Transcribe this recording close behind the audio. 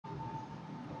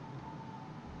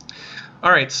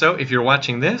Alright, so if you're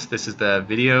watching this, this is the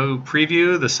video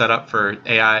preview, the setup for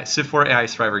Civ4 AI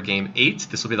Survivor Game 8.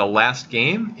 This will be the last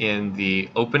game in the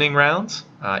opening rounds.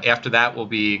 After that, we'll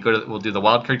do the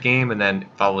wildcard game, and then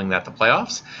following that, the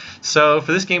playoffs. So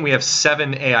for this game, we have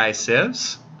 7 AI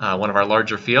Civs, one of our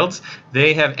larger fields.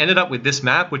 They have ended up with this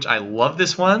map, which I love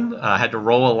this one. I had to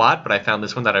roll a lot, but I found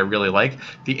this one that I really like.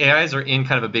 The AIs are in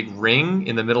kind of a big ring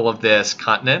in the middle of this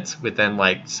continent, with then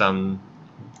like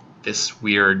this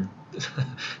weird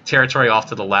territory off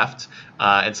to the left,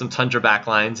 and some tundra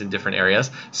backlines in different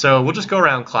areas. So we'll just go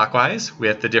around clockwise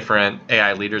with the different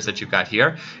AI leaders that you've got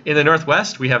here. In the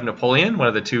northwest, we have Napoleon, one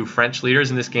of the 2 French leaders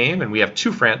in this game, and we have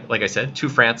like I said, 2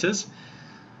 Frances.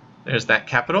 There's that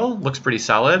capital, looks pretty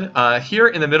solid. Here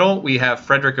in the middle, we have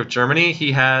Frederick of Germany.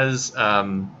 He has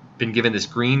been given this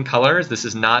green colors. This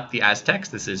is not the Aztecs.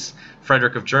 This is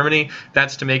Frederick of Germany.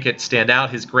 That's to make it stand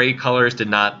out. His gray colors did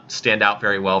not stand out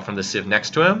very well from the Civ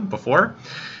next to him before.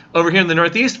 Over here in the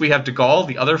northeast, we have de Gaulle,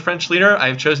 the other French leader. I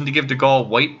have chosen to give de Gaulle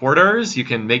white borders. You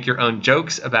can make your own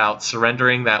jokes about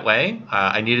surrendering that way.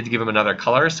 I needed to give him another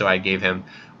color, so I gave him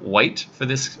white for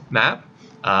this map.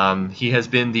 He has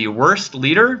been the worst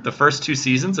leader the first 2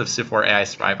 seasons of Civ4 AI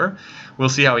Survivor. We'll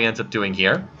see how he ends up doing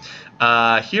here.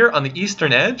 Here on the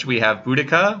eastern edge, we have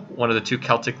Boudica, one of the 2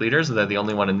 Celtic leaders. They're the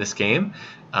only one in this game.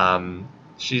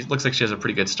 She looks like she has a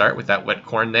pretty good start with that wet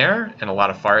corn there and a lot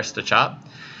of forest to chop.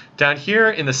 Down here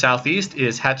in the southeast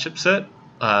is Hatshepsut,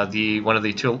 one of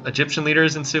the 2 Egyptian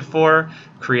leaders in Civ4.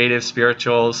 Creative,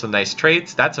 spiritual, some nice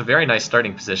traits. That's a very nice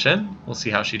starting position. We'll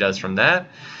see how she does from that.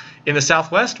 In the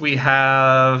southwest, we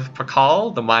have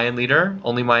Pakal, the Mayan leader,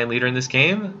 only Mayan leader in this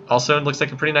game. Also looks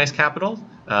like a pretty nice capital.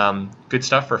 Good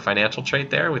stuff for financial trait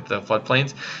there with the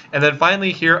floodplains. And then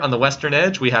finally here on the western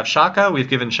edge, we have Shaka. We've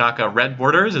given Shaka red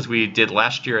borders, as we did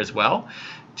last year as well,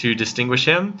 to distinguish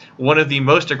him. One of the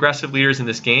most aggressive leaders in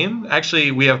this game.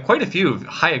 Actually, we have quite a few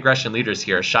high aggression leaders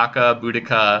here. Shaka,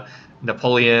 Boudica,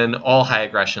 Napoleon, all high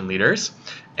aggression leaders.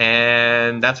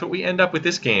 And that's what we end up with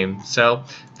this game. So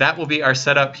that will be our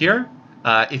setup here.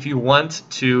 If you want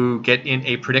to get in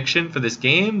a prediction for this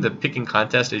game, the picking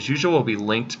contest, as usual, will be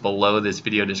linked below this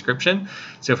video description.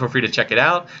 So feel free to check it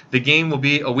out. The game will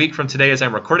be a week from today as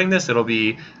I'm recording this. It'll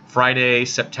be Friday,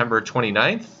 September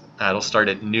 29th. It'll start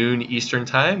at noon Eastern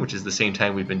time, which is the same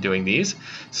time we've been doing these.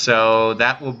 So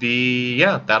that will be,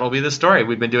 that'll be the story.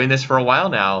 We've been doing this for a while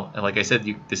now. And like I said,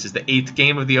 this is the 8th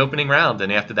game of the opening round.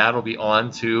 And after that, it'll be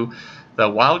on to the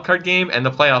wildcard game and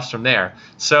the playoffs from there.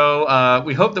 So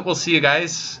we hope that we'll see you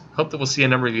guys. Hope that we'll see a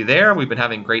number of you there. We've been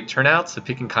having great turnouts. The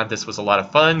picking contest was a lot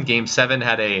of fun. Game 7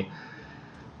 had a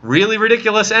really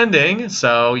ridiculous ending,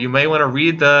 so you may want to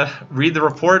read the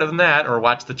report on that or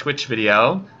watch the Twitch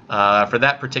video for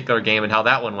that particular game and how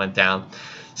that one went down.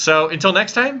 So until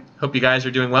next time, hope you guys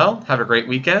are doing well. Have a great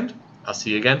weekend. I'll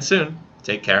see you again soon.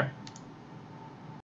 Take care.